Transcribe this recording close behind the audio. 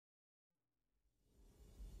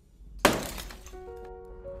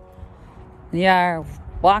Yeah,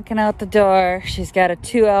 walking out the door. She's got a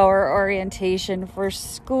 2-hour orientation for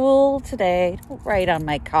school today. Don't write on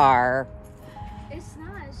my car. It's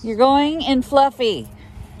not. You're going in Fluffy.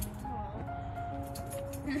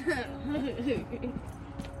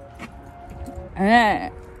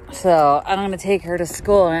 Alright, so I'm going to take her to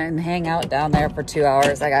school and hang out down there for 2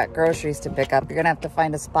 hours. I got groceries to pick up. You're going to have to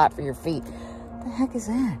find a spot for your feet. What the heck is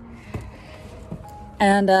that?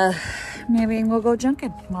 And maybe we'll go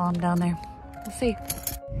junking while I'm down there. We'll see.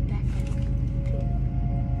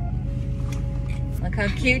 Look how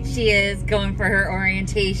cute she is going for her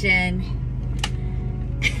orientation.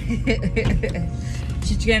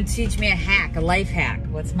 She's going to teach me a hack, a life hack.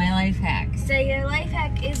 What's my life hack? So your life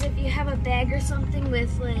hack is if you have a bag or something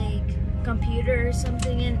with like computer or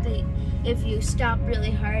something in it, if you stop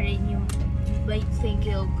really hard and you might think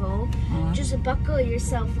it'll go, just buckle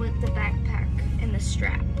yourself with the backpack and the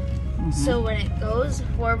strap. So when it goes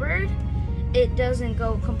forward, it doesn't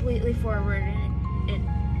go completely forward and it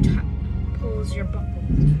pulls your buckle.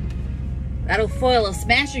 That'll foil a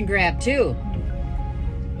smash and grab too.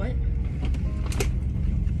 What?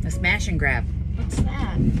 A smash and grab. What's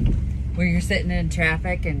that? Where you're sitting in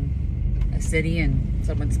traffic in a city and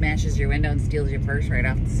someone smashes your window and steals your purse right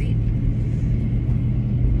off the seat.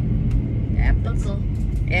 Buckle.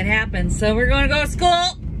 It happens. So we're going to go to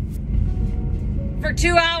school for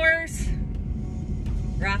 2 hours.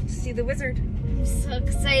 We're off to see the wizard. I'm so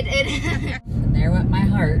excited. And there went my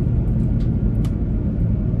heart.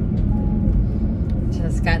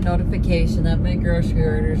 Just got notification that my grocery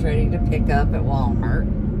order is ready to pick up at Walmart.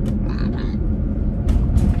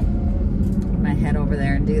 I'm gonna head over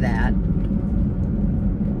there and do that.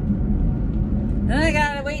 Then I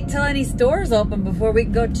gotta wait until any stores open before we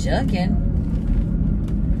can go junking.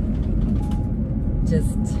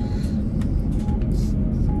 Just,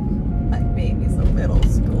 my baby's a middle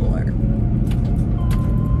schooler.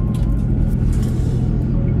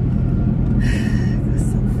 Goes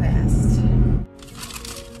so fast.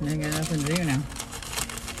 I got nothing to do now.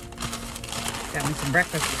 Got me some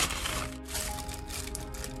breakfast.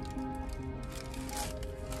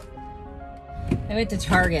 I went to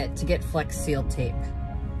Target to get Flex Seal tape.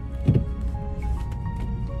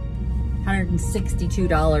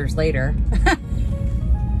 $162 later.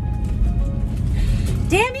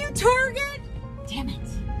 Damn you, Target! Damn it.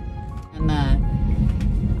 And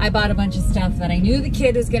I bought a bunch of stuff that I knew the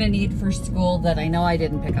kid was gonna need for school that I know I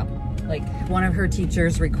didn't pick up. Like, one of her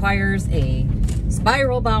teachers requires a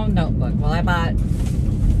spiral bound notebook. Well, I bought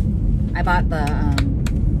the,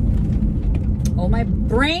 oh my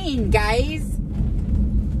brain, guys.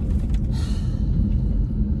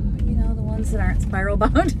 You know, the ones that aren't spiral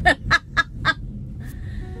bound.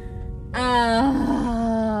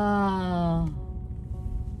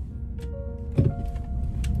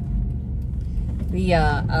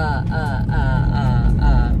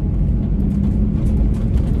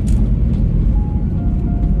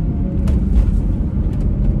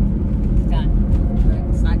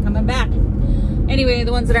 It's not coming back. Anyway,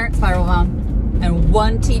 the ones that aren't spiral bound, and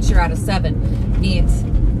one teacher out of 7 needs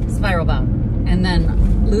spiral bound, and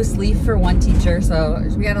then loose leaf for one teacher. So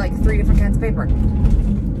we got like 3 different kinds of paper.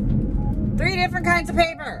 3 different kinds of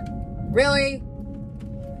paper. Really?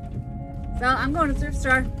 So I'm going to thrift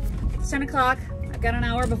store. It's 10 o'clock. I've got an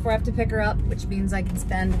hour before I have to pick her up, which means I can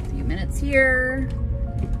spend a few minutes here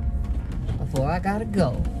before I gotta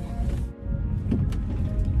go.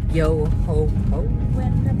 Yo ho ho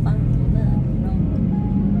when the bottle.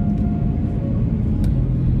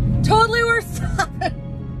 Totally worth stopping.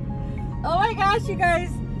 Oh my gosh, you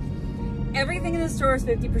guys. Everything in the store is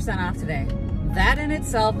 50% off today. That in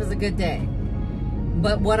itself is a good day.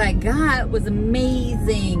 But what I got was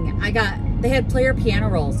amazing. They had player piano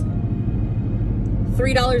rolls.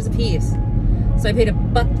 $3 a piece. So I paid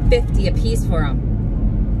 $1.50 a piece for them.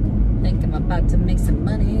 I think I'm about to make some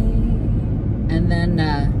money. And then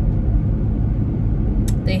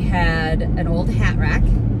they had an old hat rack.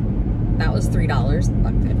 That was $3,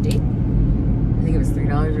 $1.50. I think it was $3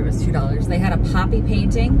 or it was $2. They had a poppy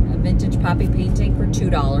painting, a vintage poppy painting for $2,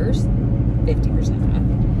 50% off.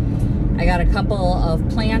 I got a couple of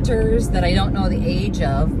planters that I don't know the age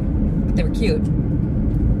of, but they were cute.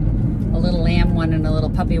 A little lamb one and a little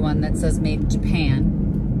puppy one that says made in Japan.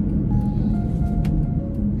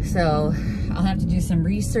 So I'll have to do some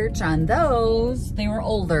research on those. They were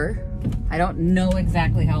older. I don't know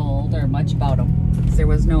exactly how old or much about them because there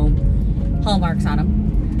was no hallmarks on them.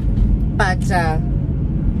 But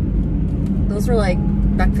those were like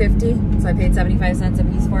 $1.50, so I paid 75 cents a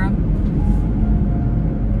piece for them.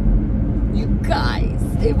 You guys,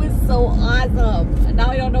 it was so awesome. And now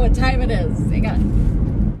I don't know what time it is. Hang on.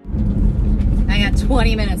 I got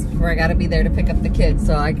 20 minutes before I gotta be there to pick up the kids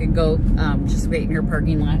so I can go just wait in her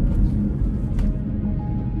parking lot.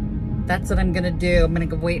 That's what I'm gonna do. I'm gonna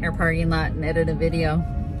go wait in her parking lot and edit a video.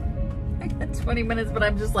 I got 20 minutes, but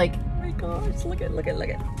I'm just like, oh my gosh, look at.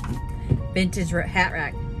 Vintage hat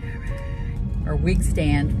rack. Or wig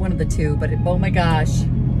stand, one of the two, but oh my gosh.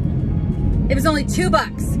 It was only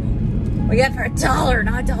 $2. We got it for $1,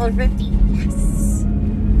 not $1.50. Yes.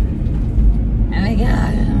 Oh my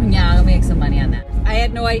God. Yeah, I'll make some money on that. I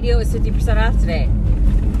had no idea it was 50% off today.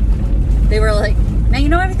 They were like, now you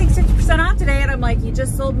know everything's 50% off today. And I'm like, you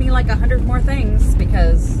just sold me like 100 more things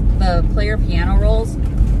because the player piano rolls.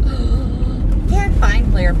 Can't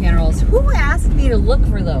find player piano rolls. Who asked me to look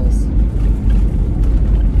for those?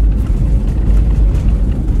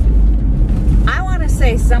 I want to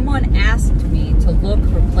say someone asked me to look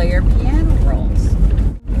for player piano rolls.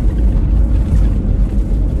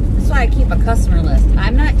 That's why I keep a customer list.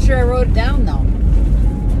 I'm not sure I wrote it down though,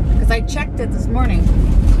 because I checked it this morning,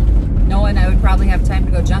 knowing I would probably have time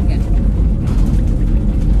to go junking.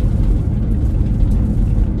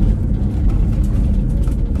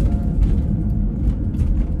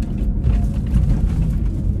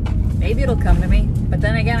 Maybe it'll come to me. But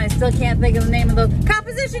then again, I still can't think of the name of those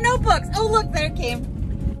composition notebooks. Oh, look, there it came.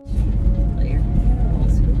 Player piano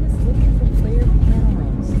rolls. Who was looking for player piano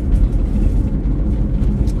rolls?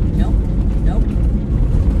 Nope.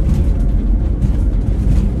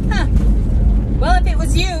 Huh. Well, if it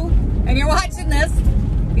was you and you're watching this,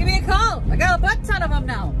 give me a call. I got a butt ton of them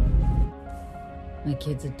now. My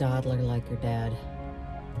kid's a dawdler like her dad.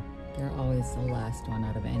 They're always the last one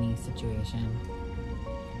out of any situation.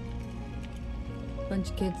 Bunch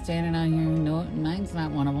of kids standing out here. No, mine's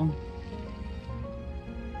not one of them.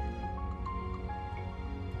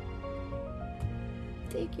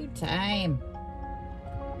 Take your time.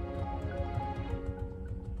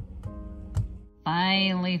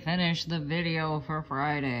 Finally finished the video for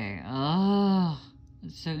Friday. Oh,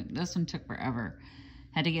 this one took forever.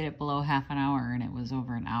 Had to get it below half an hour and it was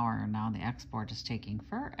over an hour, and now the export is taking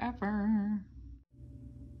forever.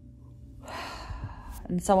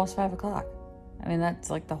 And it's almost 5 o'clock. I mean, that's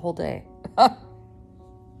like the whole day. Oh,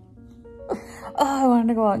 I wanted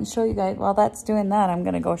to go out and show you guys. While that's doing that, I'm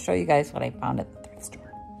going to go show you guys what I found at the thrift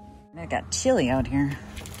store. I got chili out here.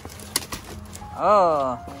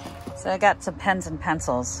 Oh, so I got some pens and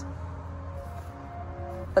pencils.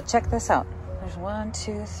 But check this out. There's 1,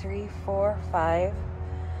 2, 3, 4, 5,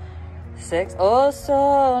 6. Oh,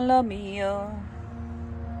 solo mio.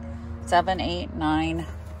 7, 8, 9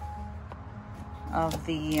 of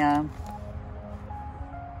the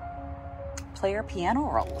player piano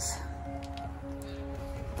rolls.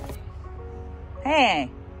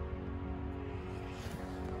 Hey.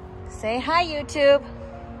 Say hi, YouTube.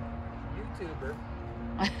 YouTuber.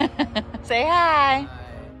 Say hi. Hi.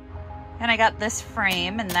 And I got this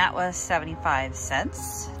frame, and that was 75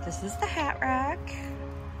 cents. This is the hat rack.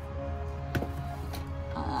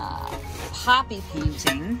 Poppy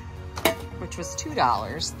painting, which was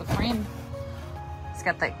 $2. The frame, it's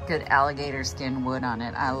got that good alligator skin wood on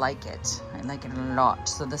it. I like it. I like it a lot.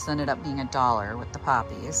 So this ended up being $1 with the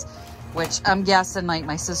poppies, which I'm guessing like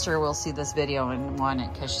my sister will see this video and want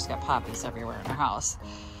it because she's got poppies everywhere in her house.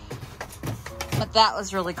 But that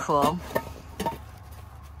was really cool.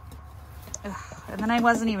 And then I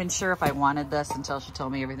wasn't even sure if I wanted this until she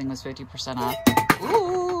told me everything was 50% off.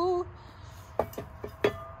 Ooh!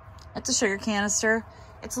 It's a sugar canister.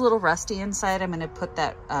 It's a little rusty inside. I'm going to put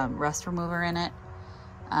that rust remover in it.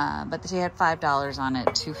 But she had $5 on it,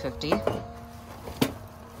 $2.50.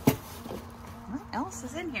 What else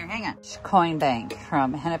is in here? Hang on. Coin Bank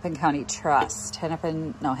from Hennepin County Trust.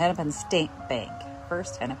 Hennepin State Bank.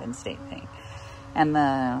 First Hennepin State Bank. And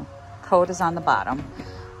the code is on the bottom.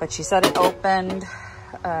 But she said it opened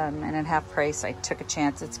and at half price. I took a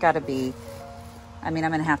chance. It's got to be, I mean, I'm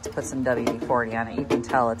going to have to put some WD-40 on it. You can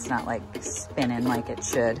tell it's not like spinning like it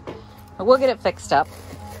should. But we'll get it fixed up.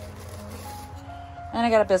 And I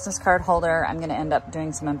got a business card holder. I'm going to end up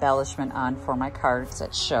doing some embellishment on for my cards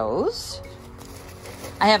at shows.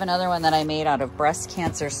 I have another one that I made out of breast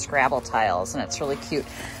cancer Scrabble tiles, and it's really cute.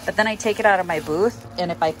 But then I take it out of my booth,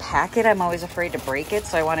 and if I pack it, I'm always afraid to break it,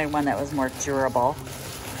 so I wanted one that was more durable.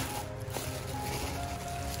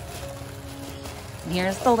 And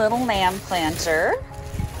here's the little lamb planter.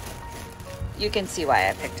 You can see why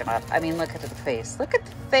I picked him up. I mean, look at the face. Look at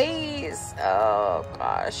the face. Oh,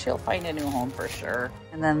 gosh. He'll find a new home for sure.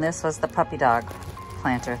 And then this was the puppy dog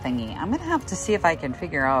planter thingy. I'm going to have to see if I can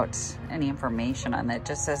figure out any information on that. It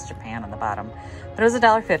just says Japan on the bottom. But it was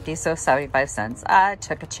 $1.50, so 75 cents. I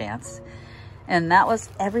took a chance. And that was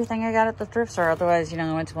everything I got at the thrift store. Otherwise, you know,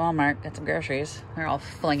 I went to Walmart, got some groceries. They're all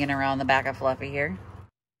flinging around the back of Fluffy here.